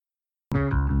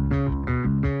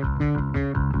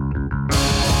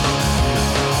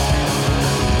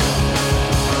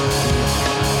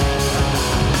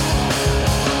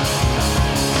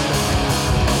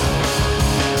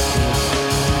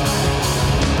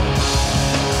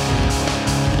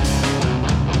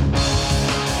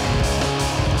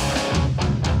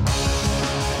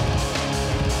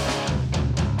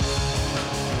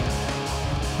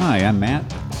I'm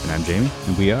Matt. And I'm Jamie.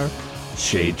 And we are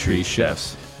Shade Tree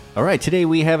Chefs. All right, today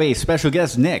we have a special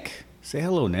guest, Nick. Say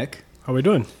hello, Nick. How we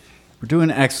doing? We're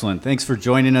doing excellent. Thanks for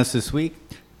joining us this week.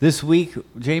 This week,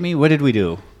 Jamie, what did we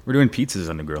do? We're doing pizzas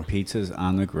on the grill. Pizzas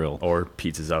on the grill. Or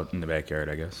pizzas out in the backyard,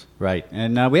 I guess. Right.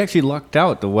 And we actually lucked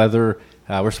out. The weather,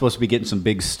 we're supposed to be getting some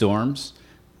big storms,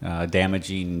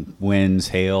 damaging winds,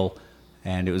 hail,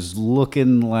 and it was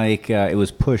looking like it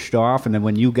was pushed off. And then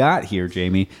when you got here,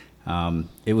 Jamie,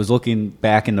 it was looking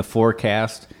back in the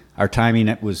forecast. Our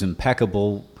timing was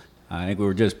impeccable. I think we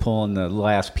were just pulling the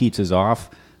last pizzas off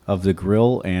of the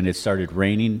grill, and it started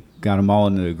raining. Got them all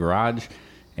into the garage,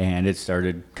 and it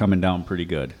started coming down pretty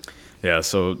good. Yeah,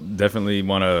 so definitely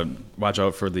want to watch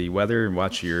out for the weather and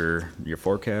watch your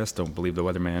forecast. Don't believe the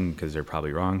weatherman because they're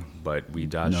probably wrong, but we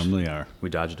dodged. Normally are. We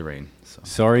dodged the rain. So.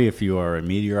 Sorry if you are a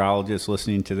meteorologist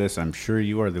listening to this. I'm sure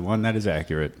you are the one that is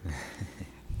accurate.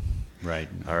 Right.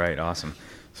 All right, awesome.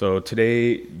 So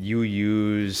today you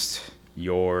used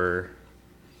your...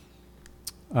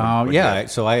 So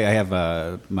I have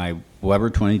my Weber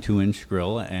 22-inch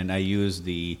grill, and I use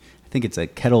I think it's a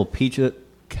Kettle pizza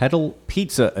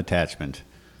attachment.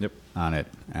 Yep. On it.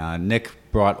 Nick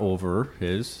brought over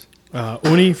his...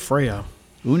 Ooni Freya.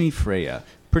 Ooni Freya.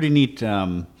 Pretty neat.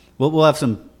 We'll have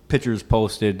some pictures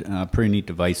posted. Pretty neat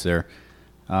device there.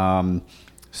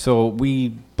 So we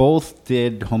both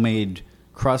did homemade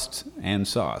crust and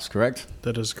sauce, correct?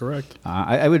 That is correct.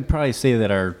 I would probably say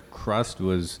that our crust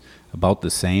was about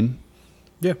the same.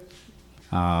 Yeah.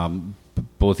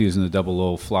 Both using the double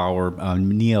O flour,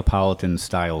 Neapolitan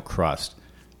style crust,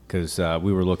 because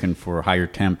we were looking for a higher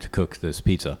temp to cook this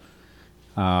pizza.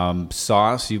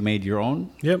 Sauce, you made your own?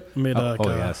 Yep. Made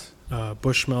yes.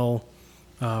 Bushmill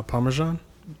Parmesan.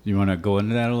 You want to go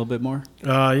into that a little bit more?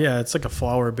 Yeah, it's like a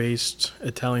flour-based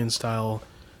Italian-style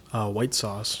white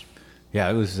sauce. Yeah,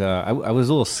 it was. I was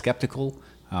a little skeptical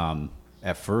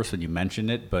at first when you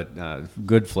mentioned it, but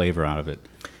good flavor out of it.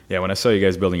 Yeah, when I saw you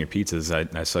guys building your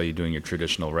pizzas, I saw you doing your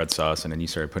traditional red sauce, and then you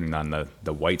started putting on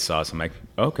the white sauce. I'm like,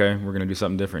 okay, we're going to do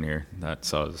something different here.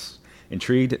 So I was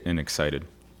intrigued and excited.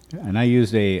 And I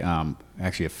used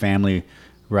actually a family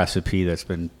recipe that's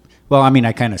been, well, I mean,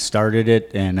 I kind of started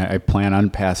it, and I plan on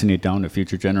passing it down to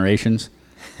future generations.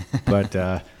 But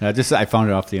I found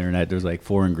it off the internet. There's like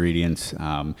 4 ingredients,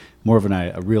 more of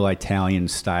a real Italian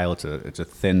style. It's a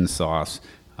thin sauce.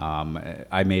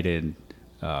 I made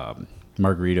a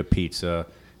margarita pizza,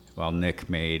 while Nick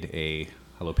made a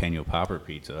jalapeno popper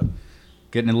pizza.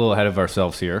 Getting a little ahead of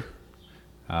ourselves here.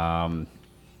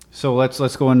 So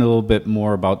let's go into a little bit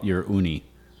more about your Ooni.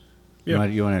 Yeah.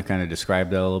 You want to kind of describe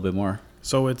that a little bit more?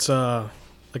 So it's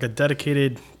like a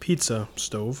dedicated pizza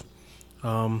stove.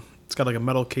 It's got like a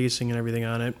metal casing and everything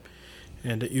on it,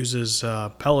 and it uses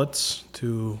pellets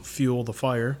to fuel the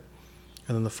fire,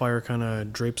 and then the fire kind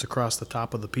of drapes across the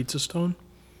top of the pizza stone,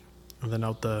 and then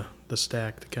out the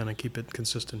stack to kind of keep it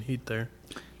consistent heat there.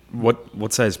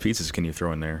 What size pizzas can you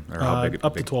throw in there? Or how big?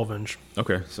 Up to 12-inch.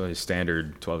 Okay, so a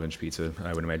standard 12-inch pizza.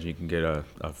 I would imagine you can get a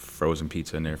frozen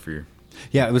pizza in there for your...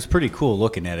 Yeah, it was pretty cool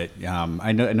looking at it.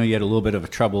 I know you had a little bit of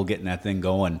trouble getting that thing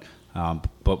going,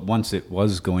 but once it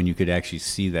was going, you could actually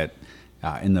see that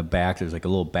in the back there's like a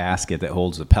little basket that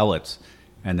holds the pellets,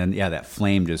 and then that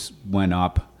flame just went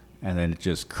up, and then it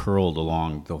just curled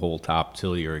along the whole top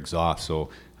till your exhaust. So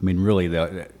I mean, really,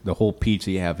 the whole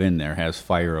pizza you have in there has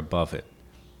fire above it.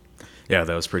 Yeah,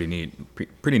 that was pretty neat.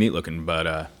 Pretty neat looking, but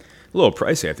a little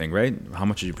pricey, I think, right? How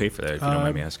much did you pay for that, if you don't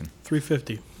mind me asking?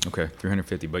 $350. Okay,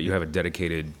 $350. But you have a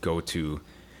dedicated go-to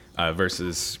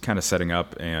versus kind of setting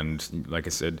up and, like I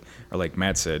said, or like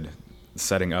Matt said,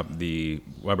 setting up the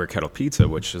Weber Kettle pizza,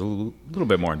 which is a little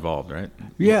bit more involved, right?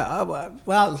 Yeah,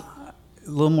 well, a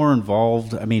little more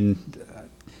involved. I mean,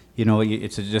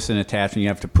 it's just an attachment. You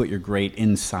have to put your grate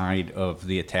inside of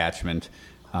the attachment.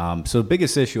 So the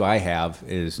biggest issue I have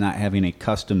is not having a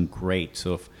custom grate.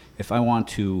 So if I want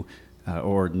to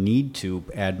or need to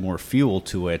add more fuel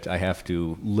to it, I have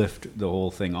to lift the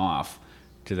whole thing off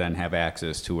to then have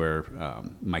access to where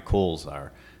my coals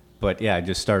are. But yeah, I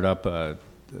just start up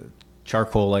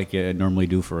charcoal like you normally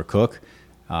do for a cook,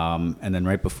 and then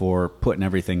right before putting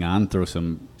everything on, throw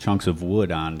some chunks of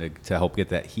wood on to help get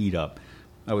that heat up.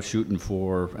 I was shooting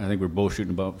I think we're both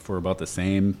shooting for about the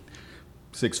same,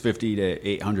 650 to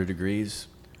 800 degrees.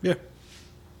 Yeah.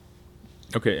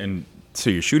 Okay, and so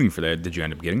you're shooting for that. Did you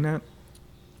end up getting that?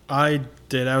 I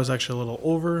did. I was actually a little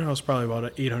over. I was probably about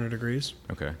at 800 degrees.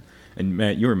 Okay. And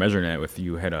Matt, you were measuring that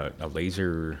you had a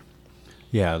laser...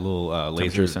 Yeah, a little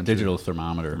laser sensor. digital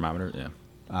thermometer. Yeah.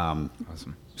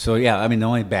 Awesome. So, yeah, I mean, the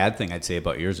only bad thing I'd say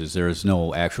about yours is there is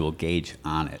no actual gauge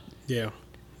on it. Yeah.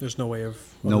 There's no way of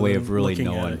really looking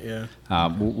knowing. at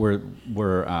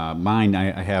it, Mine,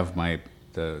 I have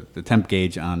the temp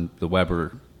gauge on the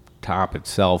Weber top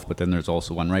itself, but then there's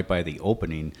also one right by the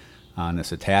opening on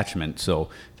this attachment. So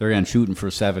they're again shooting for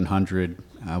 700.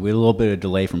 We had a little bit of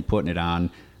delay from putting it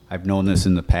on. I've known this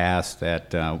in the past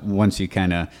that once you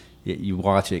kind of you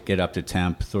watch it get up to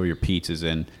temp, throw your pizzas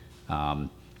in,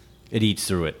 it eats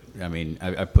through it. I mean,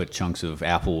 I put chunks of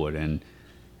applewood in,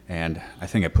 and I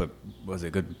think I put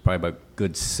probably about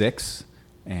good 6.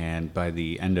 And by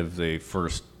the end of the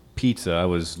first pizza, I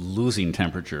was losing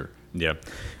temperature. Yeah,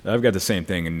 I've got the same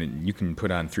thing, and you can put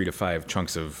on 3 to 5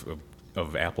 chunks of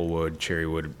applewood,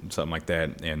 cherrywood, something like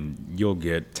that, and you'll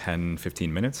get 10,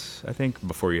 15 minutes, I think,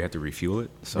 before you have to refuel it.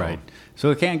 So. Right.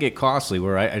 So it can get costly,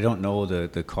 where I don't know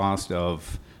the cost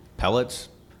of pellets.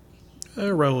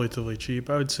 They're relatively cheap.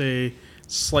 I would say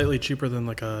slightly cheaper than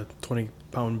like a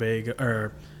 20-pound bag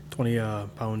or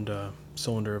 20-pound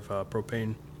cylinder of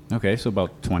propane. Okay, so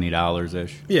about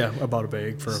 $20-ish. Yeah, about a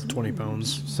bag for 20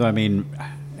 pounds. So, I mean,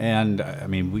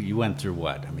 you went through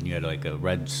what? I mean, you had like a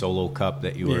red Solo cup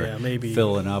that you were maybe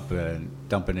filling up and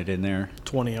dumping it in there.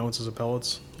 20 ounces of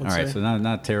pellets. All right, so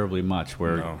not terribly much.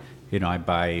 Where I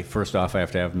buy first off, I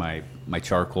have to have my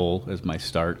charcoal as my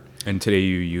start. And today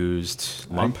you used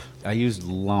lump. I used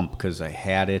lump because I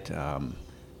had it.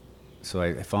 So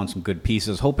I found some good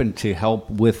pieces, hoping to help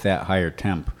with that higher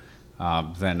temp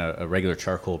than a regular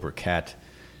charcoal briquette.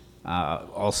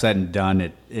 All said and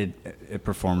done, it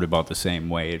performed about the same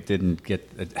way. It didn't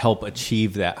help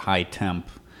achieve that high temp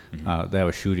that I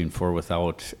was shooting for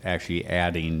without actually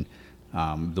adding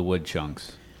the wood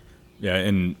chunks. Yeah,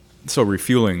 and so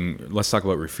refueling. Let's talk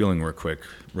about refueling real quick.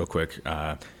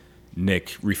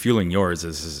 Nick, refueling yours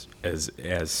is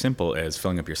as simple as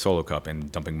filling up your Solo cup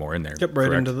and dumping more in there. Yep, right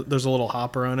correct? into there's a little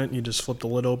hopper on it. And you just flip the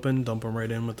lid open, dump them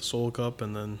right in with the Solo cup,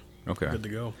 and then good to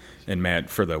go. And Matt,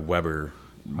 for the Weber.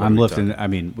 I'm lifting. I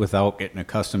mean, without getting a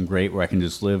custom grate where I can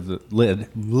just lift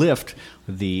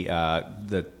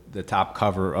the top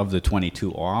cover of the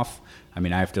 22 off. I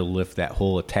mean, I have to lift that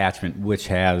whole attachment, which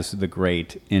has the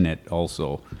grate in it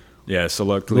also. Yeah, so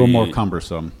luckily a little more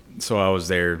cumbersome. So I was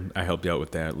there. I helped you out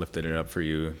with that, lifted it up for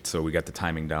you. So we got the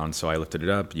timing down. So I lifted it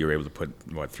up. You were able to put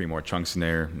 3 more chunks in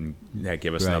there, and that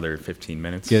gave us another 15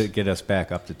 minutes. Get us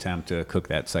back up to temp to cook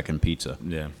that second pizza.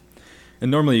 Yeah. And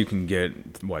normally you can get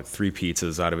 3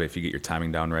 pizzas out of it if you get your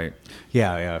timing down right.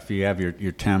 Yeah. If you have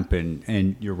your temp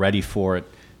and you're ready for it,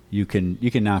 you can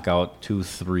knock out 2,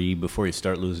 3 before you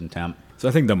start losing temp. So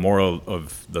I think the moral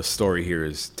of the story here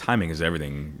is timing is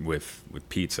everything with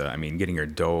pizza. I mean, getting your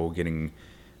dough, getting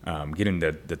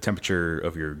the temperature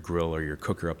of your grill or your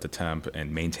cooker up to temp,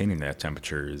 and maintaining that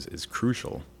temperature is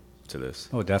crucial to this.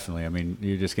 Oh, definitely. I mean,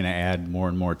 you're just going to add more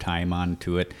and more time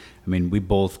onto it. I mean, we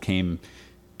both came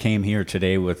here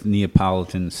today with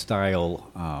Neapolitan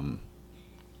style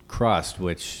crust,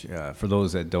 which for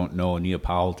those that don't know,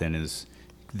 Neapolitan is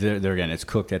they're again, it's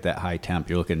cooked at that high temp.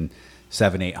 You're looking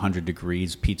 700-800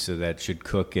 degrees pizza that should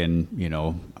cook in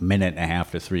a minute and a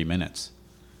half to 3 minutes.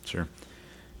 Sure.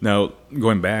 Now,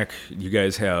 going back,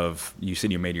 you said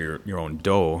you made your own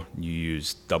dough. You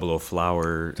used double O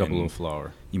flour. Double O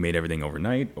flour. You made everything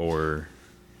overnight, or?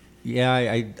 Yeah,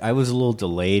 I was a little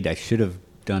delayed. I should have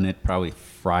done it probably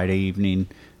Friday evening,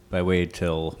 but I waited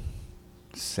till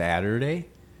Saturday.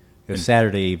 It was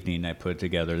Saturday evening I put it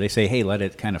together. They say, hey, let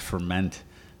it kind of ferment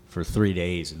for 3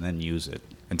 days and then use it.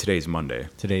 And today's Monday.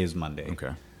 Today is Monday.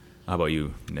 Okay. How about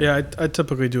you, Nick? Yeah, I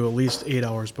typically do at least 8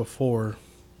 hours before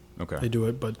they do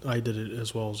it, but I did it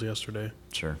as well as yesterday.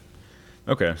 Sure.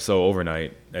 Okay, so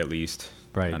overnight at least,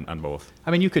 right? On both.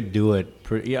 I mean, you could do it.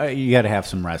 You got to have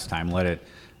some rest time. Let it,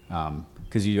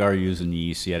 because you are using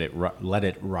yeast. You let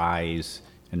it rise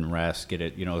and rest. Get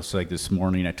it. So like this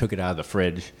morning, I took it out of the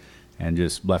fridge and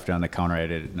just left it on the counter. I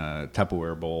had it in a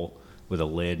Tupperware bowl with a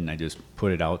lid, and I just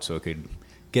put it out so it could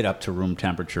get up to room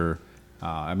temperature.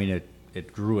 I mean,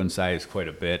 it grew in size quite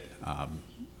a bit. I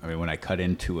mean, when I cut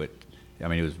into it,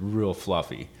 it was real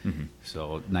fluffy. Mm-hmm.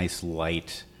 So nice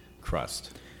light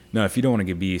crust. Now, if you don't want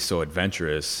to be so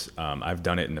adventurous, I've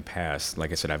done it in the past.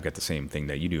 Like I said, I've got the same thing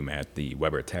that you do, Matt, the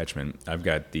Weber attachment. I've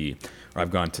gone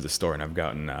to the store and I've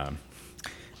gotten,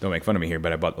 don't make fun of me here,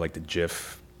 but I bought like the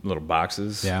Jif little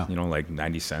boxes, like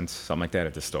 90 cents, something like that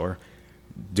at the store.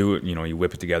 Do it, you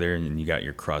whip it together and you got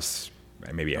your crust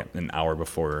maybe an hour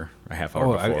before, a half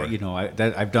hour before.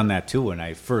 I've done that too. When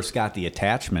I first got the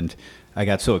attachment, I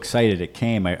got so excited it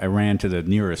came. I ran to the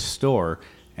nearest store,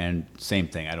 and same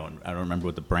thing. I don't remember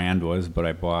what the brand was, but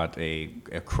I bought a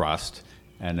crust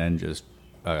and then just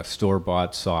a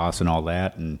store-bought sauce and all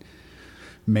that, and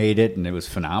made it, and it was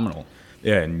phenomenal.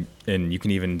 Yeah, and you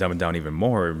can even dumb it down even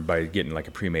more by getting like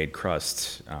a pre-made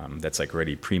crust that's like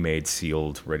already pre-made,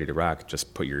 sealed, ready to rock.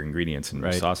 Just put your ingredients and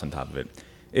Right. sauce on top of it.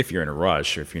 If you're in a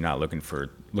rush, or if you're not looking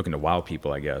to wow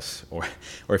people, I guess, or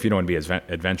if you don't want to be as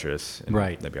adventurous, and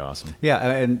Right. that'd be awesome. Yeah,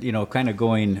 and kind of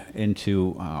going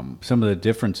into some of the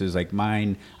differences, like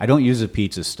mine, I don't use a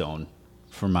pizza stone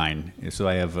for mine. So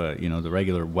I have the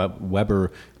regular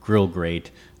Weber grill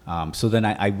grate. So then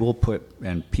I will put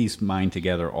and piece mine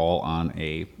together all on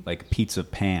a like pizza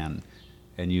pan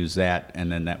and use that, and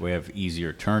then that way I have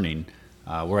easier turning.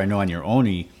 Where I know on your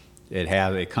Oni,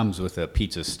 it comes with a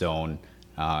pizza stone,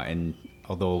 and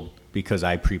although because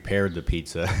I prepared the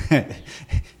pizza,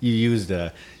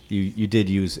 you did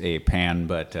use a pan,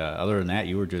 but other than that,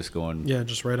 you were just going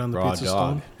just right on the raw pizza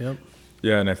dog. stone. Yep.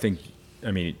 Yeah, and I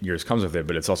mean, yours comes with it,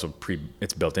 but it's also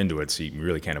it's built into it, so you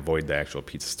really can't avoid the actual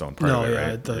pizza stone part No, of it, yeah,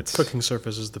 right? the cooking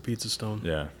surface is the pizza stone.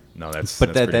 Yeah, no, that's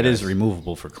But that's that is pretty nice.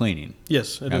 removable for cleaning.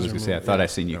 Yes, it I is. was gonna say, I removable, thought yeah. I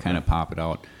seen you kind of pop it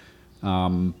out.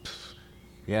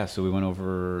 Yeah, so we went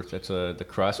over the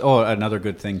crust. Oh, another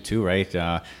good thing too, right?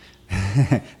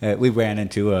 We ran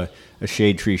into a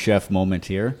shade tree chef moment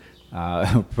here,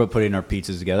 putting our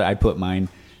pizzas together. I put mine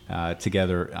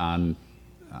together on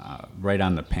right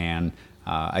on the pan.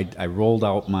 I rolled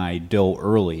out my dough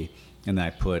early, and then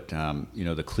I put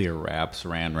the clear wrap,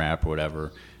 saran wrap, or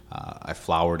whatever. I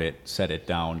floured it, set it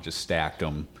down, just stacked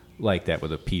them like that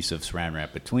with a piece of saran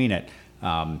wrap between it.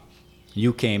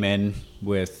 You came in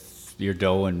with your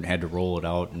dough and had to roll it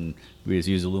out, and we just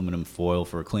used aluminum foil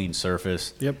for a clean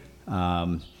surface. Yep.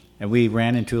 And we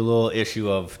ran into a little issue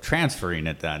of transferring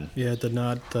it then. Yeah, it did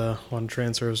not want to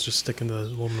transfer. It was just sticking to the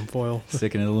aluminum foil.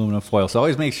 Sticking to aluminum foil. So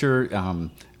always make sure,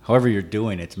 however you're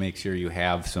doing it, to make sure you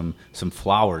have some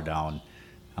flour down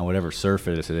on whatever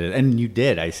surface it is. And you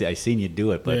did. I seen you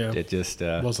do it, but Yeah. it just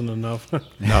Wasn't enough.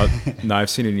 Now, I've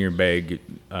seen it in your bag.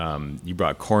 You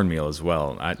brought cornmeal as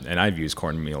well, and I've used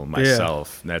cornmeal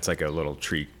myself. That's like a little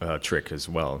trick as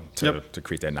well to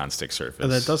create that nonstick surface.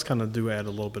 And that does kind of add a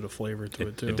little bit of flavor to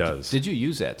it too. It does. Did you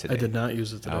use that today? I did not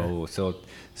use it today. Oh, so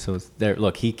there.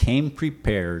 Look, he came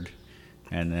prepared,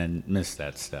 and then missed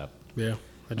that step. Yeah,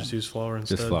 I just used flour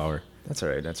instead. Just flour. That's all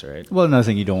right. That's all right. Well, another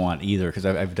thing you don't want either, because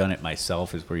I've done it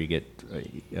myself, is where you get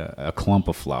a clump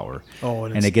of flour, Oh,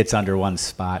 and it gets under one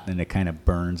spot, and it kind of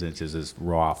burns, and it's just this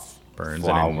raw Burns,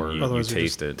 flour. and then you Otherwise, you're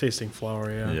taste just it. tasting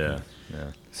flour. Yeah.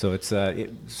 Yeah. So it's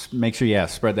make sure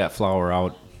spread that flour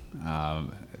out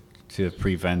to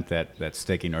prevent that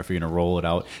sticking, or if you're going to roll it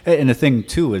out. And the thing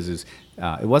too is it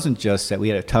wasn't just that we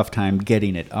had a tough time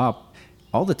getting it up;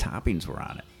 all the toppings were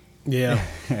on it. Yeah.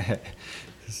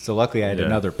 So luckily I had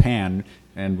another pan,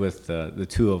 and with the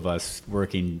two of us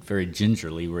working very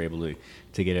gingerly, we were able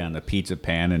to get it on the pizza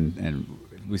pan, and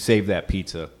we saved that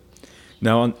pizza.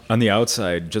 Now, on the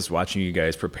outside, just watching you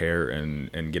guys prepare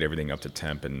and get everything up to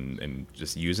temp and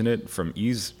just using it, from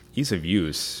ease of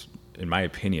use, in my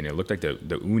opinion, it looked like the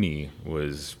Ooni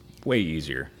was way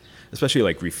easier, especially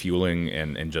like refueling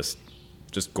and just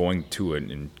going to it.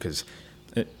 And because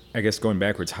I guess going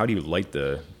backwards, how do you light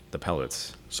the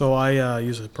pellets? So I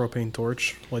use a propane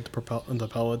torch, light the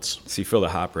pellets. So you fill the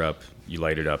hopper up, you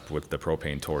light it up with the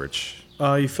propane torch.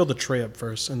 You fill the tray up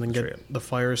first, and then Tray up. get the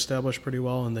fire established pretty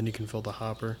well, and then you can fill the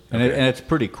hopper. And, and it's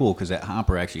pretty cool because that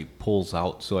hopper actually pulls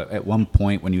out. So at one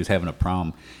point when he was having a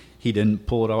problem, he didn't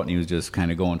pull it out, and he was just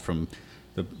kind of going from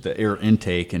the air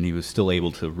intake, and he was still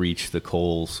able to reach the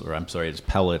coals, or I'm sorry, his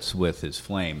pellets with his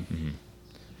flame.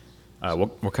 Mm-hmm.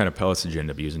 What kind of pellets did you end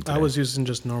up using today? I was using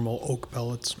just normal oak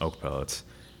pellets. Oak pellets.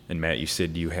 And Matt, you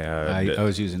said you had I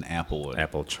was using apple wood.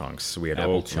 apple chunks. So we had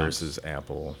Apple oak chunks. versus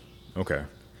apple. Okay.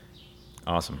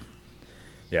 Awesome.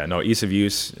 Yeah, no, ease of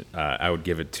use, I would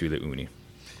give it to the Ooni.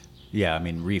 Yeah, I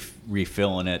mean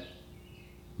refilling it,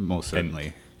 most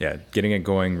certainly. Yeah, getting it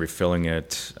going, refilling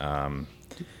it.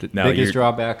 The Now biggest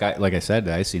drawback, like I said,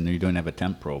 I seen you don't have a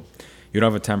temp probe. You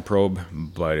don't have a temp probe,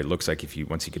 but it looks like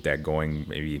once you get that going,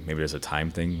 maybe there's a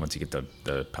time thing once you get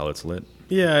the pellets lit.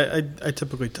 Yeah, I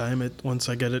typically time it once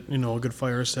I get it, a good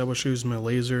fire established. Use my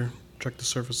laser, check the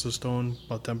surface of the stone,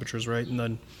 about temperature's right, and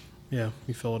then,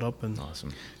 you fill it up. And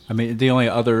Awesome. I mean, the only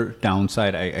other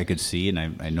downside I could see, and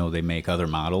I know they make other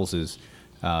models, is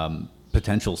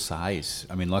potential size.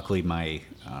 I mean, luckily my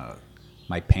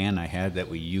pan I had that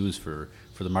we use for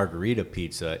the margarita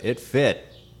pizza, it fit,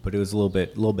 but it was a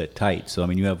little bit tight. So I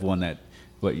mean, you have one that,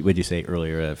 what did you say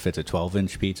earlier, fits a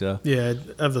 12-inch pizza? Yeah,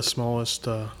 I have the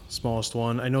smallest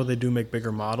one. I know they do make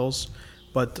bigger models,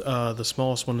 but the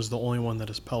smallest one is the only one that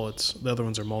has pellets. The other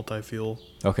ones are multi-fuel.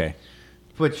 Okay,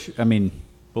 which I mean,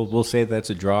 we'll say that's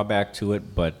a drawback to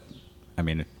it, but I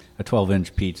mean, a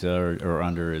 12-inch pizza or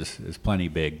under is plenty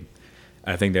big.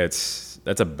 I think that's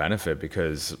a benefit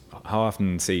because how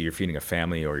often, say you're feeding a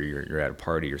family or you're at a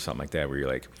party or something like that, where you're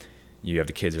like, you have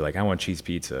the kids are like, I want cheese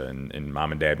pizza, and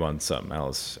mom and dad want something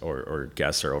else, or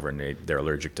guests are over and they're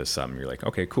allergic to something. You're like,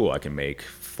 okay, cool, I can make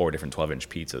 4 different 12-inch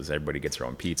pizzas. Everybody gets their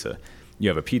own pizza. You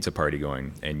have a pizza party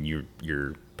going, and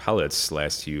your pellets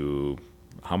last you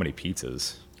how many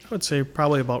pizzas? I would say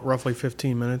probably about roughly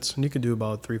 15 minutes, and you could do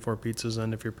about 3-4 pizzas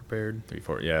then if you're prepared.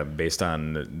 3-4, yeah. Based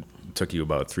on it took you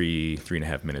about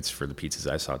 3.5 minutes for the pizzas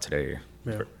I saw today.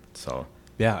 Yeah. So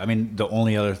Yeah, I mean, the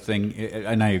only other thing,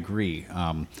 and I agree,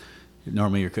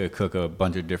 normally you're going to cook a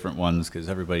bunch of different ones because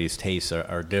everybody's tastes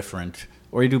are different,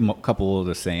 or you do a couple of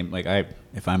the same. Like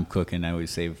if I'm cooking, I always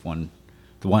save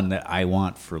the one that I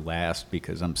want for last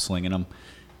because I'm slinging them,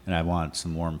 and I want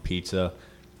some warm pizza.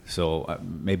 So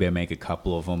maybe I make a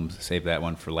couple of them, save that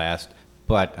one for last.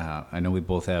 But I know we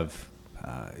both have,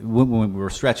 when we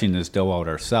were stretching this dough out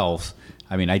ourselves,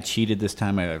 I mean, I cheated this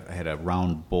time. I had a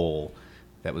round bowl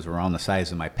that was around the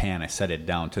size of my pan. I set it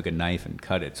down, took a knife and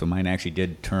cut it. So mine actually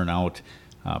did turn out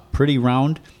pretty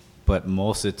round, but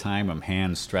most of the time I'm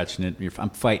hand stretching it. I'm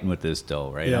fighting with this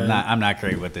dough, right? Yeah. I'm not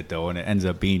great with the dough, and it ends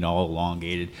up being all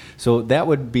elongated. So that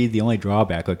would be the only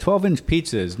drawback. A 12-inch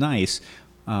pizza is nice,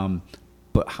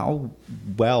 but how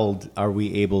well are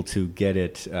we able to get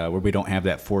it where we don't have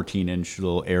that 14-inch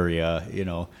little area,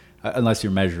 unless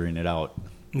you're measuring it out?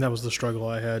 And that was the struggle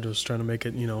I had, was trying to make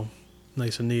it,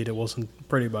 nice and neat. It wasn't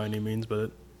pretty by any means, but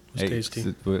it was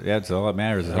tasty. That's all that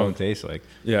matters is how it tastes like.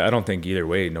 yeah, I don't think either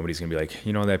way nobody's gonna be like,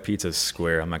 that pizza's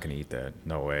square, I'm not gonna eat that.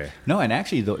 No way. No, and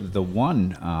actually the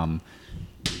one,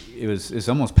 it's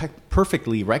almost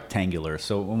perfectly rectangular.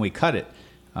 So when we cut it,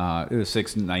 it was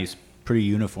 6 nice, pretty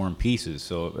uniform pieces.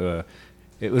 So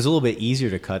it was a little bit easier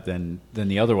to cut than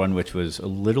the other one, which was a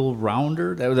little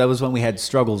rounder. That was when we had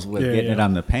struggles with getting it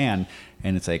on the pan.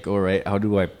 And it's like, all right, how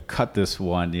do I cut this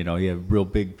one? You have a real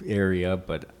big area,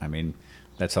 but I mean,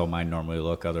 that's how mine normally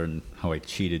look, other than how I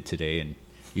cheated today and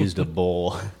used a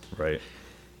bowl. Right.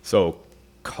 So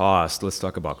cost, let's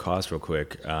talk about cost real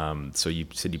quick. So you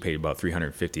said you paid about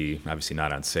 $350, obviously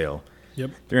not on sale.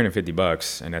 Yep.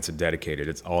 $350, and that's a dedicated.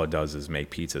 It's all it does is make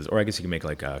pizzas, or I guess you can make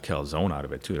like a calzone out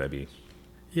of it too. That'd be.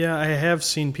 Yeah, I have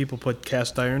seen people put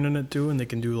cast iron in it too, and they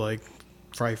can do like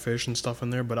fry fish and stuff in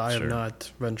there, but I have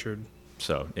not ventured.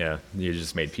 So yeah, you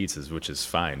just made pizzas, which is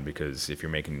fine because if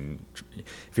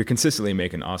you're consistently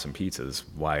making awesome pizzas,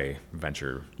 why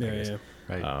venture? Yeah.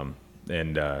 Right.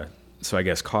 So I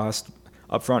guess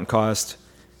upfront cost,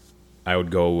 I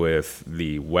would go with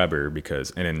the Weber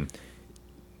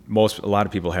a lot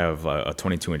of people have a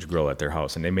 22-inch grill at their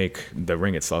house, and they make the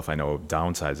ring itself. I know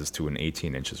downsizes to an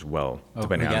 18-inch as well. Oh,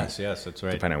 yes, that's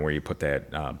right. Depending on where you put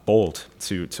that bolt.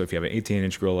 So if you have an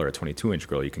 18-inch grill or a 22-inch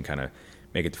grill, you can kind of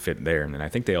make it fit there. And then I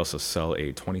think they also sell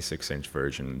a 26-inch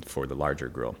version for the larger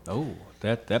grill. Oh,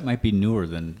 that might be newer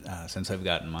than since I've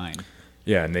gotten mine.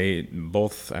 Yeah, and they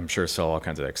both, I'm sure, sell all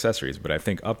kinds of accessories. But I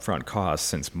think upfront cost,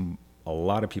 since a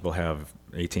lot of people have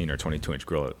 18 or 22-inch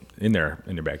grill in their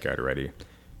backyard already,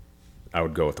 I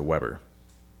would go with the Weber.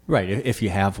 Right, if you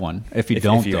have one. If you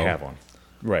don't, if you though, have one.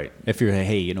 Right. If you're,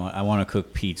 hey, I want to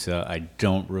cook pizza. I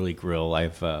don't really grill. I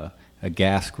have a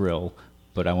gas grill,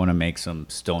 but I want to make some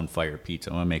stone fire pizza.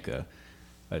 I want to make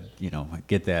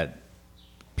get that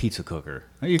pizza cooker.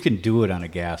 You can do it on a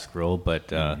gas grill,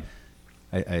 but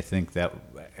I think that,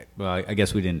 I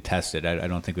guess we didn't test it. I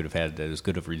don't think we'd have had as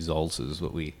good of results as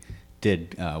what we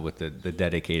did with the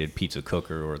dedicated pizza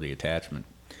cooker or the attachment.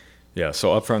 Yeah,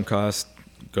 so upfront cost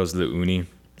goes to the Ooni,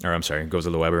 goes to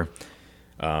the Weber.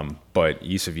 But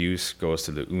ease of use goes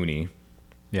to the Ooni.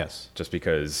 Yes. Just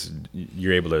because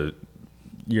you're able to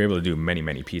do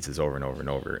many pizzas over and over and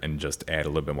over, and just add a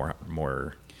little bit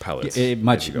more pellets.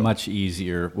 Much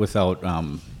easier without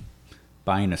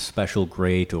buying a special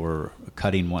grate or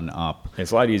cutting one up. And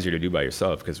it's a lot easier to do by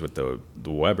yourself because with the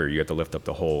Weber, you have to lift up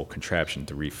the whole contraption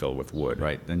to refill with wood.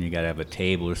 Right. Then you got to have a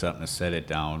table or something to set it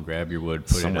down, grab your wood,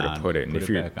 put Somewhere it on. to put it. And if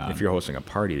you're hosting a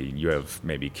party, you have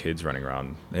maybe kids running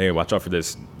around. Hey, watch out for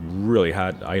this really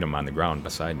hot item on the ground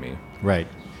beside me. Right.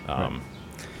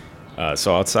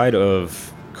 So outside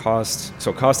of cost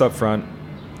up front,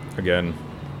 again,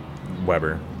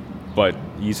 Weber, but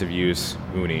ease of use,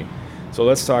 Ooni. So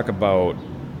let's talk about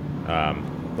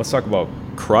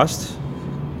crust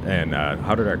and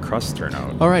how did our crust turn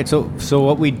out? All right. So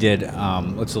what we did,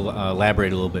 let's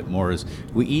elaborate a little bit more. Is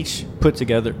we each put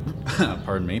together,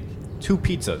 pardon me, 2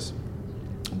 pizzas,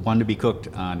 one to be cooked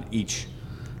on each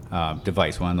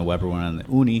device, one on the Weber, one on the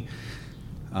Ooni,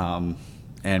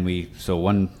 and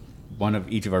one of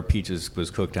each of our pizzas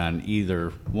was cooked on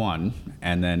either one,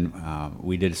 and then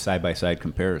we did a side-by-side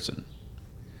comparison.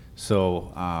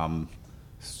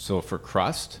 So for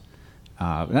crust,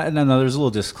 no, there's a little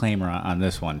disclaimer on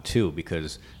this one too,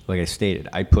 because like I stated,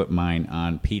 I put mine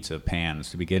on pizza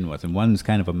pans to begin with, and one's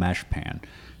kind of a mesh pan.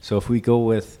 So if we go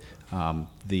with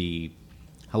the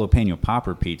jalapeno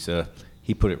popper pizza,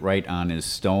 he put it right on his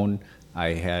stone.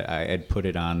 I had put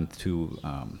it on to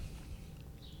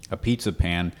a pizza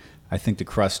pan. I think the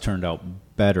crust turned out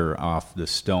better off the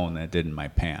stone than it did in my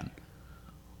pan.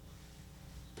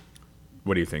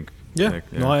 What do you think, Yeah,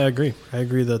 Nick? no, I agree. I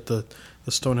agree that the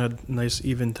stone had nice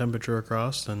even temperature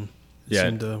across, and it Yeah.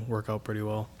 seemed to work out pretty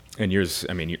well. And yours,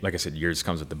 I mean, like I said, yours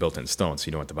comes with the built-in stone, so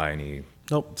you don't have to buy any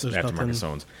Nope, there's aftermarket nothing.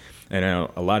 stones. And I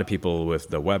know a lot of people with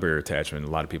the Weber attachment, a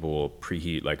lot of people will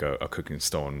preheat like a cooking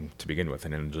stone to begin with,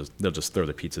 and then they'll just throw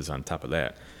the pizzas on top of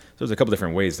that. So there's a couple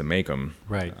different ways to make them,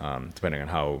 Right. Depending on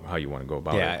how you want to go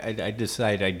about it. Yeah, I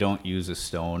decide I don't use a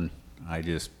stone. I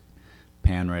just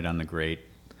pan right on the grate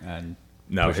and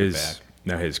Now push it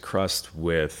back. his crust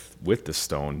with the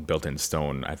stone, built-in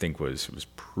stone, I think was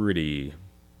pretty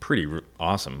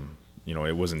awesome. You know,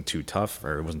 it wasn't too tough,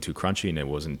 or it wasn't too crunchy, and it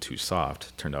wasn't too soft.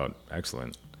 It turned out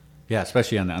excellent. Yeah,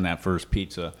 especially on that first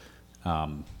pizza,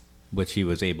 which he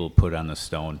was able to put on the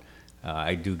stone.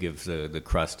 I do give the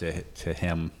crust to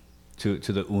him, to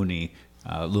the Ooni,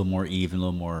 a little more even, a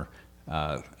little more,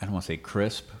 I don't want to say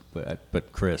crisp,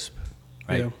 but crisp,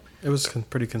 right? Yeah, it was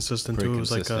pretty consistent Pretty too. It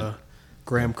was like consistent. a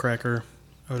graham cracker,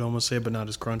 I would almost say, but not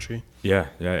as crunchy. Yeah,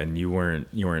 and you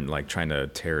weren't like trying to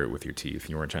tear it with your teeth.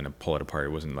 You weren't trying to pull it apart. It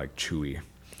wasn't like chewy.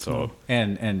 So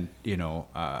And you know,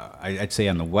 I'd say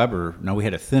on the Weber, now we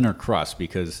had a thinner crust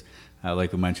because,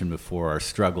 like we mentioned before, our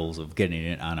struggles of getting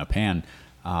it on a pan.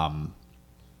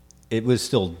 It was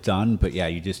still done, but yeah,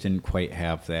 you just didn't quite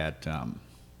have that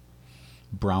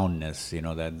brownness. You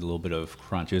know, that little bit of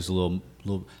crunch. It was a little.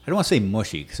 I don't want to say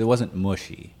mushy because it wasn't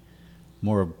mushy.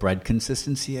 More of bread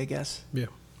consistency, I guess. Yeah.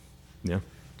 yeah.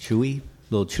 Chewy,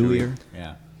 a little chewier.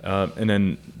 Yeah. And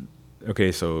then,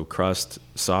 okay, so crust,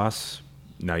 sauce.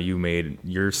 Now you made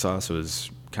your sauce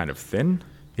was kind of thin.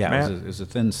 Yeah, Matt? it was a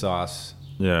thin sauce.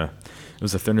 Yeah, it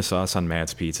was a thinner sauce on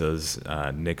Matt's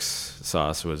pizzas. Nick's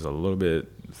sauce was a little bit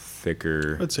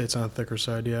thicker, I'd say it's on the thicker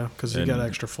side, yeah, because you And- got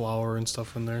extra flour and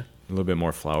stuff in there. a little bit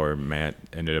more flour. Matt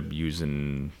ended up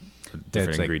using a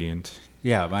different like- ingredient.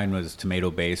 Yeah, mine was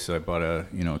tomato based, so I bought a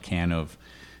can of.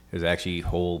 It was actually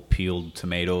whole peeled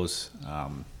tomatoes.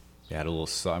 It had a little.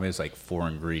 I mean, it was like 4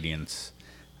 ingredients.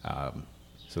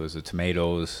 So it was the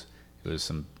tomatoes. It was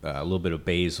some a little bit of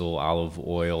basil, olive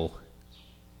oil,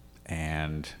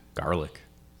 and garlic,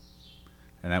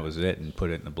 and that was it. And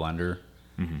put it in the blender,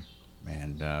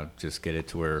 and just get it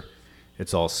to where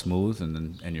it's all smooth,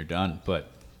 and you're done.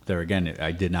 But there again,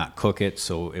 I did not cook it,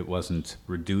 so it wasn't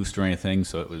reduced or anything.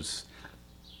 So it was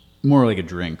more like a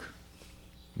drink.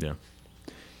 Yeah,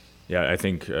 yeah. I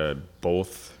think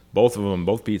both of them,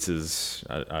 both pizzas,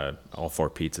 all 4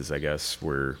 pizzas, I guess,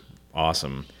 were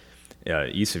awesome.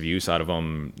 Ease of use out of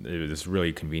them, it was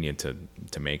really convenient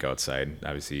to make outside.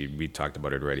 Obviously, we talked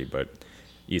about it already, but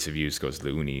ease of use goes to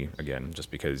the Ooni again, just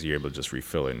because you're able to just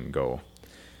refill it and go.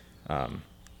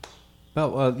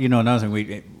 Well, you know, another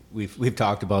thing we've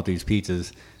talked about these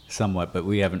pizzas somewhat, but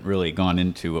we haven't really gone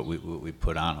into what we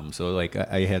put on them. So, like,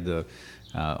 I had the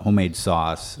homemade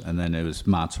sauce, and then it was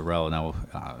mozzarella. Now,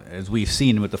 as we've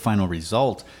seen with the final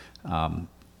result,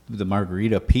 the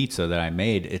margarita pizza that I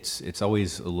made, it's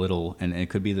always a little, and it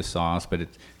could be the sauce, but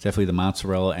it's definitely the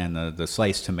mozzarella and the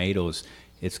sliced tomatoes.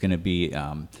 It's going to be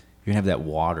you're gonna have that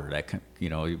water that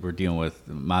we're dealing with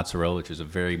mozzarella, which is a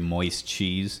very moist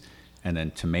cheese, and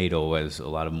then tomato has a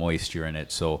lot of moisture in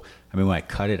it. So I mean, when I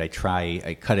cut it, I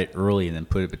cut it early and then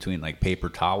put it between like paper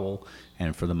towel.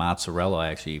 And for the mozzarella, I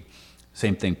actually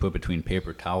same thing, put between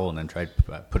paper towel and then tried to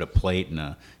put a plate and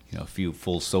a few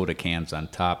full soda cans on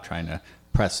top, trying to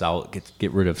press out,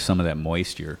 get rid of some of that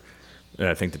moisture.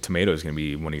 I think the tomato is going to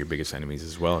be one of your biggest enemies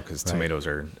as well, because Right. tomatoes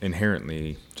are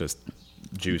inherently just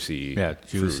juicy. Yeah, fruit.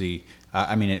 juicy.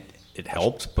 I mean, it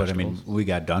helped, but I mean, we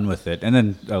got done with it. And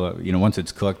then, once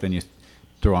it's cooked, then you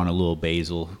throw on a little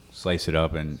basil, slice it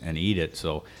up, and eat it.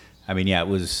 So, I mean, yeah, it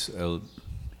was.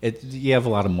 You have a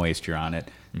lot of moisture on it,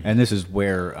 and this is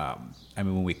where,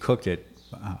 when we cooked it,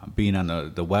 being on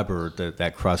the Weber,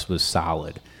 that crust was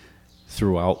solid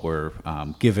throughout. Where,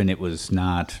 given it was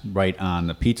not right on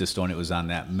the pizza stone, it was on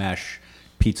that mesh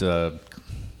pizza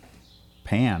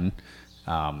pan.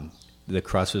 The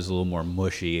crust is a little more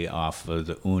mushy off of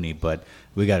the Ooni, but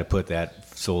we got to put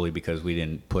that solely because we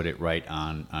didn't put it right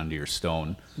onto your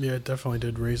stone. Yeah, it definitely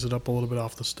did raise it up a little bit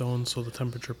off the stone, so the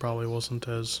temperature probably wasn't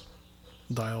as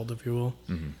dialed, if you will.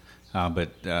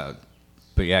 But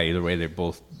but yeah, either way, they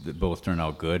both turn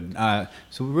out good.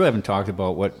 So we really haven't talked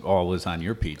about what all was on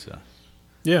your pizza.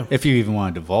 Yeah. If you even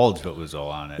want to divulge what was all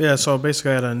on it. Yeah, so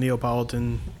basically I had a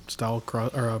Neapolitan style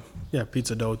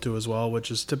pizza dough too as well, which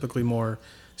is typically more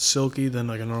silky than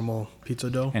like a normal pizza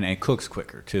dough. And it cooks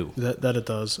quicker too. That it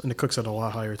does, and it cooks at a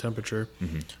lot higher temperature.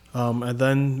 Mm-hmm. I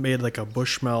then made like a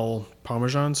Bushmel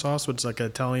Parmesan sauce, which is like an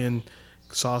Italian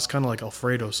sauce, kind of like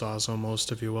Alfredo sauce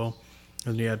almost, if you will.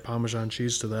 And you add Parmesan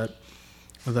cheese to that.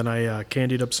 And then I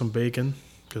candied up some bacon,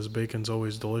 because bacon's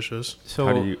always delicious. So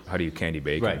how do you candy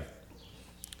bacon? Right.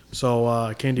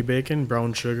 So candy bacon,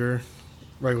 brown sugar,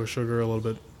 regular sugar, a little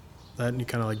bit that, and you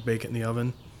kind of like bake it in the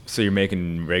oven. So you're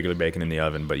making regular bacon in the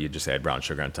oven, but you just add brown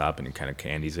sugar on top and it kind of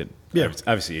candies it. Yeah.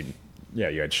 Obviously, yeah,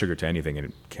 you add sugar to anything and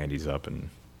it candies up. And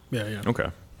Yeah. okay.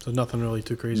 So nothing really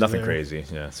too crazy. Nothing there. crazy.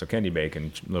 Yeah. So candy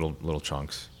bacon, little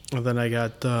chunks. And then I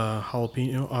got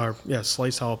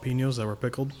sliced jalapenos that were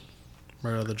pickled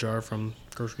right out of the jar from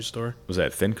grocery store. Was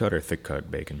that thin cut or thick cut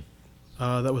bacon?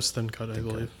 That was thin cut, I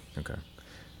believe. Okay.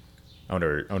 I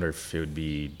wonder if it would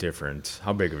be different.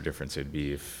 How big of a difference it would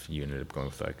be if you ended up going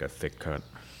with like a thick cut?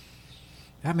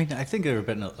 I mean, I think there would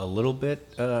have been a little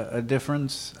bit a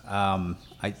difference.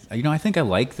 I think I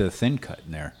like the thin cut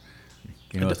in there.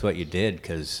 With what you did,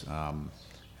 because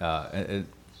it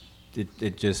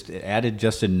added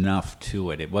just enough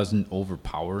to it. It wasn't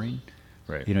overpowering.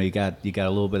 Right. You got a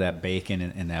little bit of that bacon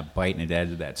and that bite, and it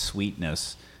added that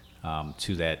sweetness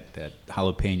to that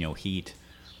jalapeno heat.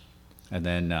 And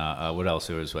then what else?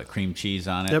 There was cream cheese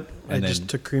on it. Yep. And I just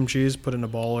took cream cheese, put it in a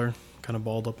baller, kind of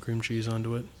balled up cream cheese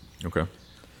onto it. Okay.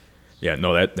 Yeah,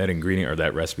 no, that ingredient or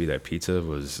that recipe, that pizza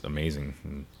was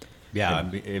amazing.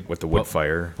 Yeah, with the wood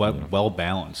fire. Well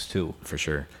balanced too. For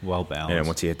sure. Well balanced. And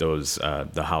once you hit those the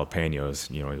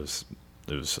jalapenos,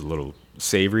 it was a little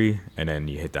savory, and then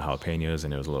you hit the jalapenos,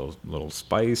 and it was a little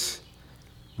spice.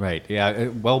 Right. Yeah.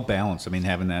 Well balanced. I mean,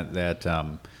 having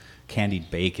that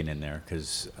candied bacon in there,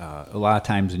 because a lot of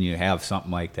times when you have something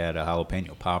like that, a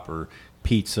jalapeno popper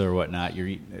pizza or whatnot, you're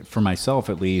eating, for myself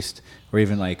at least, or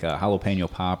even like a jalapeno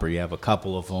popper, you have a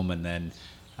couple of them, and then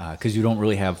because you don't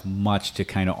really have much to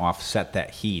kind of offset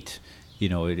that heat,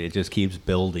 it just keeps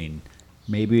building.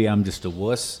 Maybe I'm just a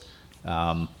wuss,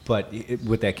 but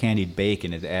with that candied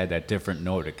bacon, it added that different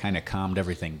note. It kind of calmed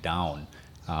everything down.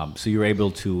 So you're able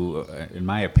to, in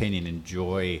my opinion,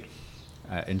 enjoy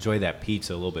that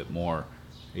pizza a little bit more,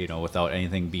 without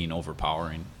anything being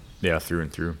overpowering. Yeah, through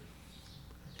and through.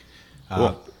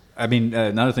 Cool. I mean,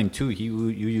 another thing too, you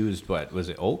used, what was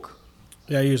it, oak?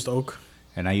 Yeah, I used oak.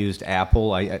 And I used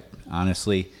apple. I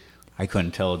honestly, I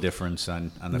couldn't tell a difference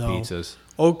on the pizzas.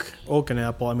 Oak and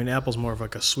apple. I mean, apple's more of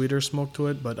like a sweeter smoke to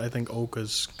it, but I think oak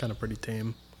is kind of pretty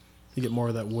tame. You get more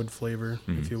of that wood flavor,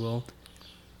 if you will.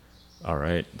 All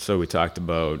right. So we talked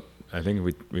about, I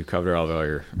think we covered all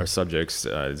of our subjects.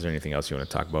 Is there anything else you want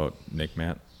to talk about,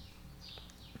 Matt?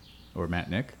 Or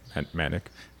Nick? Matt, Nick?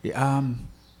 Yeah,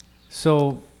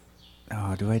 so,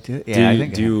 do I do it? Yeah, I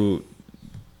think.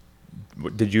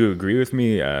 Did you agree with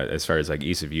me as far as like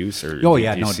ease of use? Or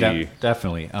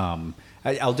definitely.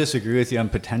 I'll disagree with you on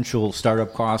potential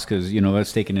startup costs, because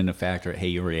that's taken into factor. Hey,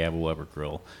 you already have a Weber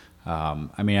grill.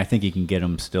 I mean, I think you can get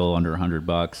them still under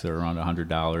 $100 or around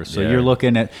 $100. So you're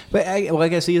looking at, but I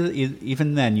guess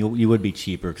even then you would be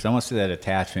cheaper, because I want to say that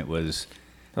attachment was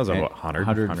that was about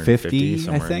 100, 150,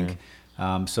 I think.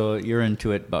 So you're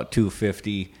into it about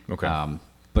 $250. Okay.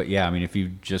 But yeah, I mean, if you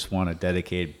just want a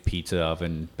dedicated pizza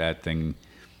oven, that thing,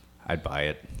 I'd buy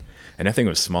it. And that thing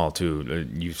was small too.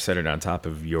 You set it on top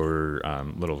of your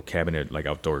little cabinet, like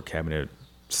outdoor cabinet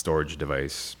storage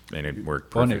device, and it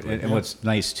worked perfectly. And what's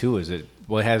nice too is it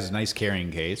has a nice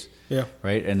carrying case. Yeah.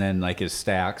 Right, and then like his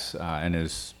stacks and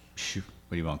his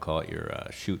what do you want to call it? Your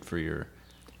chute for your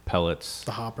pellets.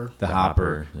 The hopper. The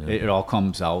hopper. Yeah. It all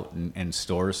comes out and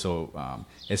stores, so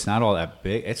it's not all that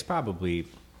big. It's probably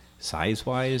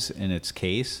size-wise in its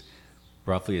case,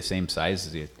 roughly the same size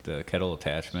as the kettle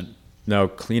attachment. Now,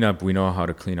 cleanup, we know how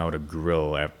to clean out a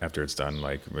grill after it's done.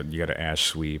 Like, you got to ash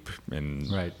sweep,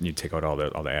 and you take out all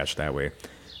the ash that way.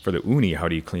 For the Ooni, how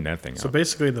do you clean that thing So out?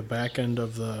 basically, the back end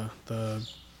of the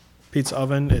pizza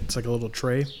oven, it's like a little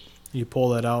tray. You pull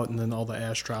that out, and then all the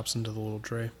ash drops into the little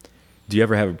tray. Do you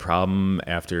ever have a problem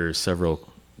after several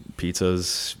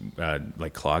pizzas,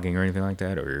 like clogging or anything like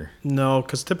that? Or No,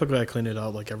 because typically I clean it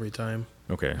out like every time.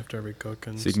 Okay. After every cook.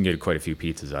 And so you can get quite a few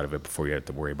pizzas out of it before you have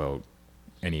to worry about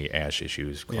any ash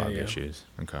issues, clog issues.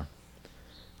 Okay.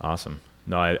 Awesome.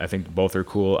 No, I think both are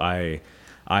cool. I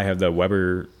have the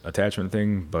Weber attachment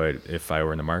thing, but if I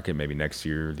were in the market, maybe next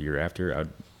year, the year after,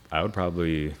 I'd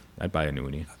buy a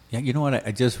Ooni. Yeah, you know what?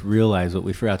 I just realized what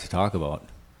we forgot to talk about.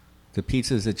 The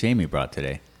pizzas that Jamie brought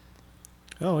today.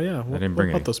 Oh yeah, I didn't bring what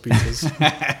any. about those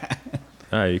pizzas?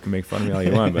 You can make fun of me all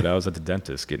you want, but I was at the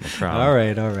dentist getting a crown. All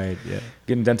right, yeah.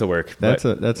 Getting dental work. That's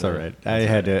all right. I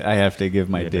have to give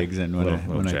my Yeah, digs in when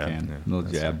little I jab, can. yeah. Little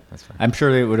That's jab. fine, that's fine. I'm sure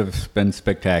it would have been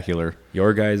spectacular.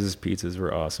 Your guys' pizzas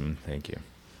were awesome. Thank you.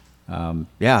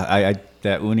 I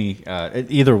that Ooni.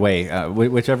 Either way,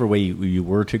 whichever way you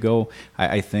were to go,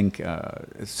 I think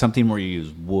something where you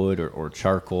use wood or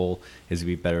charcoal is to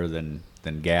be better than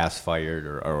gas fired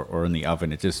or in the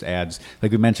oven. It just adds,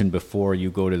 like we mentioned before,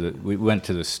 we went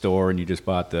to the store and you just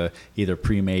bought the either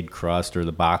pre-made crust or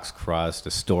the box crust,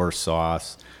 a store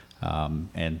sauce,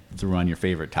 and threw on your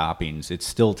favorite toppings. It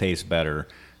still tastes better,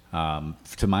 in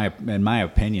my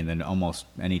opinion, than almost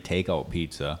any takeout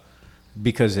pizza,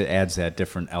 because it adds that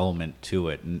different element to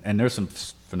it. And there's some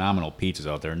phenomenal pizzas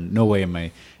out there. No way am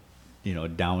I,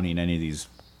 downing any of these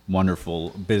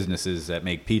wonderful businesses that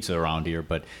make pizza around here,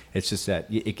 but it's just that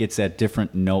it gets that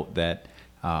different note that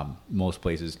most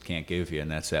places can't give you,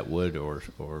 and that's that wood or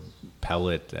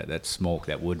pellet, that smoke,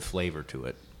 that wood flavor to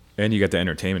it. And you got the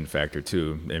entertainment factor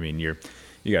too. I mean, you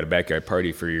got a backyard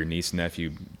party for your niece,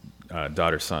 nephew,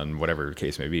 daughter, son, whatever the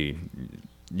case may be.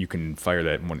 You can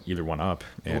fire either one up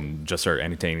and just start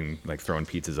entertaining, like throwing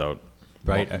pizzas out.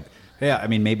 Right. Yeah, I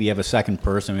mean, maybe you have a second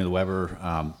person. I mean, the Weber,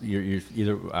 you're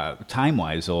either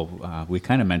time-wise, we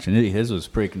kind of mentioned it. His was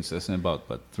pretty consistent,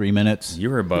 about 3 minutes. You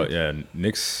were about,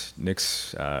 Nick's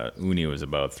Ooni was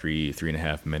about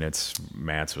 3.5 minutes.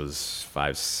 Matt's was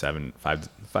 5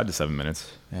 to 7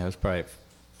 minutes. Yeah, it was probably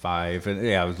 5. And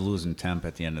I was losing temp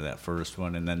at the end of that first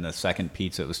one, and then the second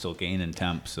pizza, it was still gaining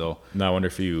temp. So now I wonder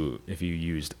if you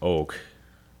used oak,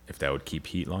 if that would keep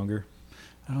heat longer.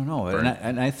 I don't know,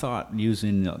 and I thought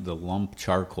using the lump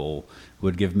charcoal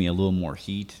would give me a little more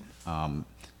heat, and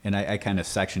I kind of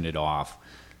sectioned it off,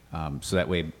 so that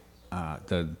way I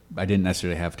didn't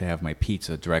necessarily have to have my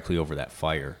pizza directly over that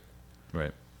fire,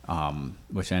 right?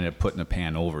 Which I ended up putting the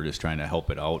pan over, just trying to help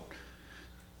it out.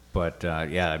 But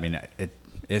I mean,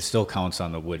 it still counts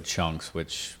on the wood chunks,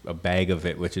 which a bag of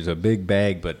it, which is a big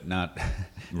bag, but not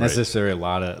necessarily a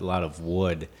lot of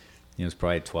wood. It's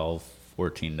probably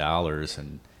 $14,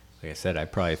 and like I said, I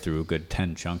probably threw a good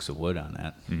 10 chunks of wood on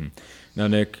that. Mm-hmm. Now,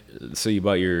 Nick, so you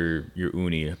bought your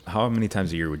Ooni. How many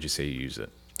times a year would you say you use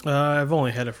it? I've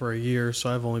only had it for a year,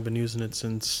 so I've only been using it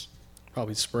since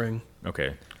probably spring.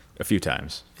 Okay, a few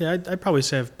times. Yeah, I'd probably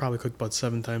say I've probably cooked about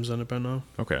 7 times on it by now.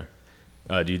 Okay.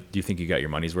 Do you think you got your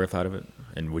money's worth out of it,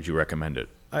 and would you recommend it?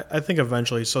 I think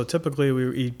eventually. So typically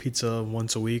we eat pizza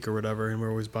once a week or whatever, and we're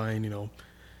always buying,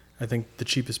 I think the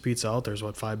cheapest pizza out there is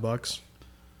what, $5?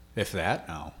 If that,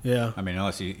 no. Yeah. I mean,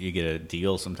 unless you get a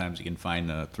deal, sometimes you can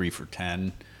find a 3 for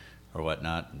 $10 or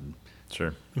whatnot. And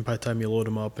sure. And by the time you load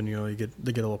them up, and they get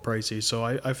a little pricey. So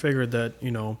I figured that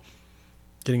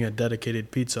getting a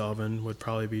dedicated pizza oven would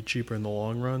probably be cheaper in the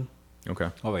long run. Okay.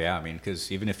 Oh yeah, I mean,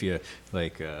 because even if you,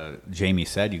 like Jamie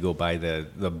said, you go buy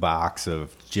the box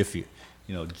of Jif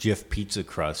pizza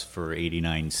crust for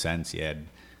 89 cents, you add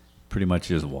pretty much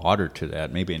just water to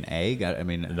that, maybe an egg. I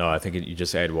mean, no, I think you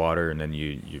just add water, and then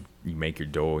you make your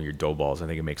dough balls. I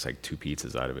think it makes like 2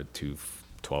 pizzas out of it, 2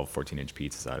 12, 14-inch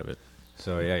pizzas out of it.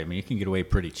 So yeah, I mean, you can get away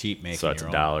pretty cheap making. So that's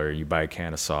your $1. You buy a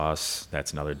can of sauce,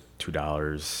 that's another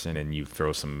 $2, and then you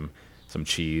throw some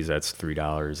cheese, that's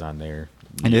 $3 on there.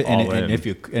 And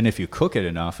if you cook it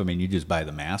enough, I mean, you just buy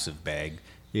the massive bag.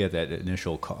 You have that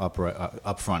initial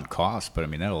upfront cost, but I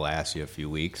mean, that'll last you a few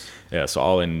weeks. Yeah, so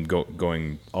all in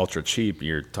going ultra cheap,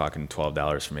 you're talking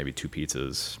 $12 for maybe 2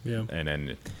 pizzas. Yeah. And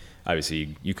then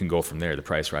obviously you can go from there. The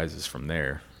price rises from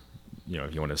there.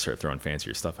 If you want to start throwing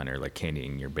fancier stuff on there, like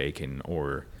candying your bacon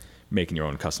or making your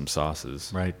own custom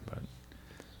sauces. Right. But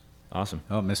awesome.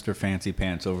 Oh, Mr. Fancy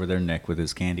Pants over there, Nick, with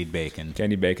his candied bacon.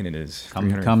 Candied bacon and his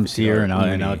comes here and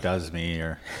outdoes me.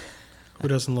 Or who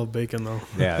doesn't love bacon though?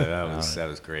 Yeah, that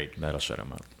was great. That'll shut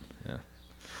him up. Yeah.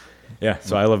 Yeah.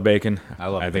 So I love bacon.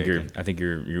 I think your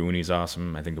Ooni's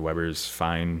awesome. I think the Weber's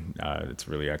fine. It's a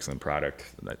really excellent product.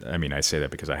 I mean, I say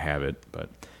that because I have it. But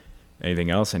anything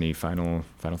else? Any final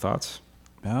thoughts?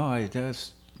 No, I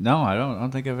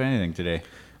don't think of anything today.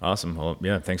 Awesome. Well,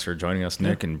 yeah, thanks for joining us,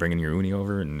 Nick, and bringing your Ooni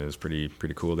over. And it was pretty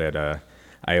cool that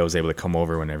I was able to come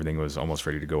over when everything was almost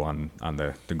ready to go on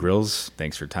the grills.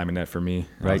 Thanks for timing that for me.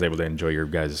 Right. I was able to enjoy your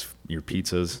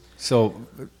pizzas. So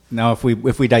now if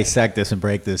we dissect this and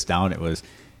break this down,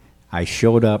 I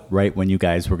showed up right when you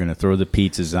guys were going to throw the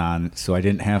pizzas on, so I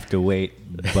didn't have to wait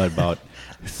but about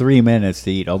 3 minutes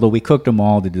to eat. Although we cooked them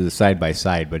all to do the side by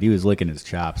side, but he was licking his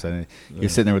chops. And you're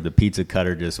sitting there with the pizza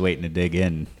cutter just waiting to dig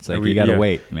in. It's like you got to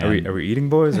wait, man. Are we eating,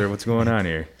 boys, or what's going on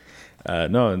here?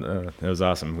 No, it was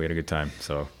awesome. We had a good time.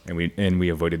 So, and we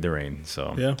avoided the rain.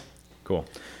 So, Yeah. cool.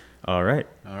 All right.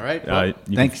 All right. Well,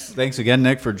 thanks again,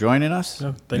 Nick, for joining us.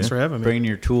 Yeah, thanks for having me. Bring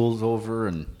your tools over,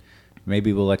 and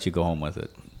maybe we'll let you go home with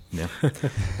it. Yeah.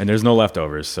 And there's no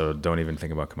leftovers, so don't even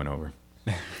think about coming over.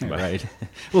 Right.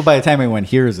 Well, by the time anyone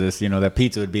hears this, that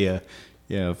pizza would be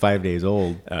 5 days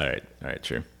old. All right,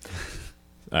 sure.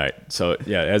 All right, so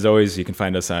yeah, as always, you can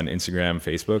find us on Instagram,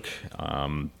 Facebook.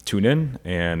 Tune in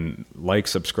and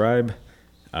subscribe.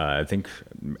 I think,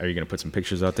 are you going to put some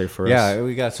pictures out there for us? Yeah,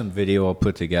 we got some video I'll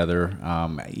put together.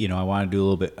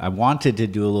 I wanted to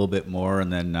do a little bit more,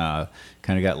 and then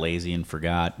kind of got lazy and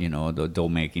forgot. The dough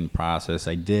making process.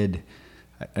 I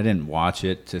didn't watch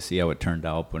it to see how it turned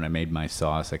out when I made my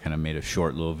sauce. I kind of made a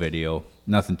short little video,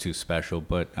 nothing too special,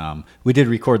 but we did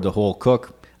record the whole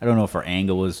cook. I don't know if our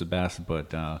angle was the best,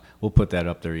 but we'll put that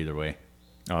up there either way.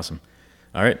 Awesome.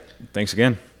 All right, thanks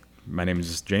again. My name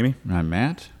is Jamie. And I'm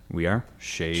Matt. We are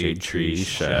Shade Tree Tree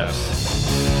Chefs.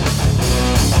 Chefs.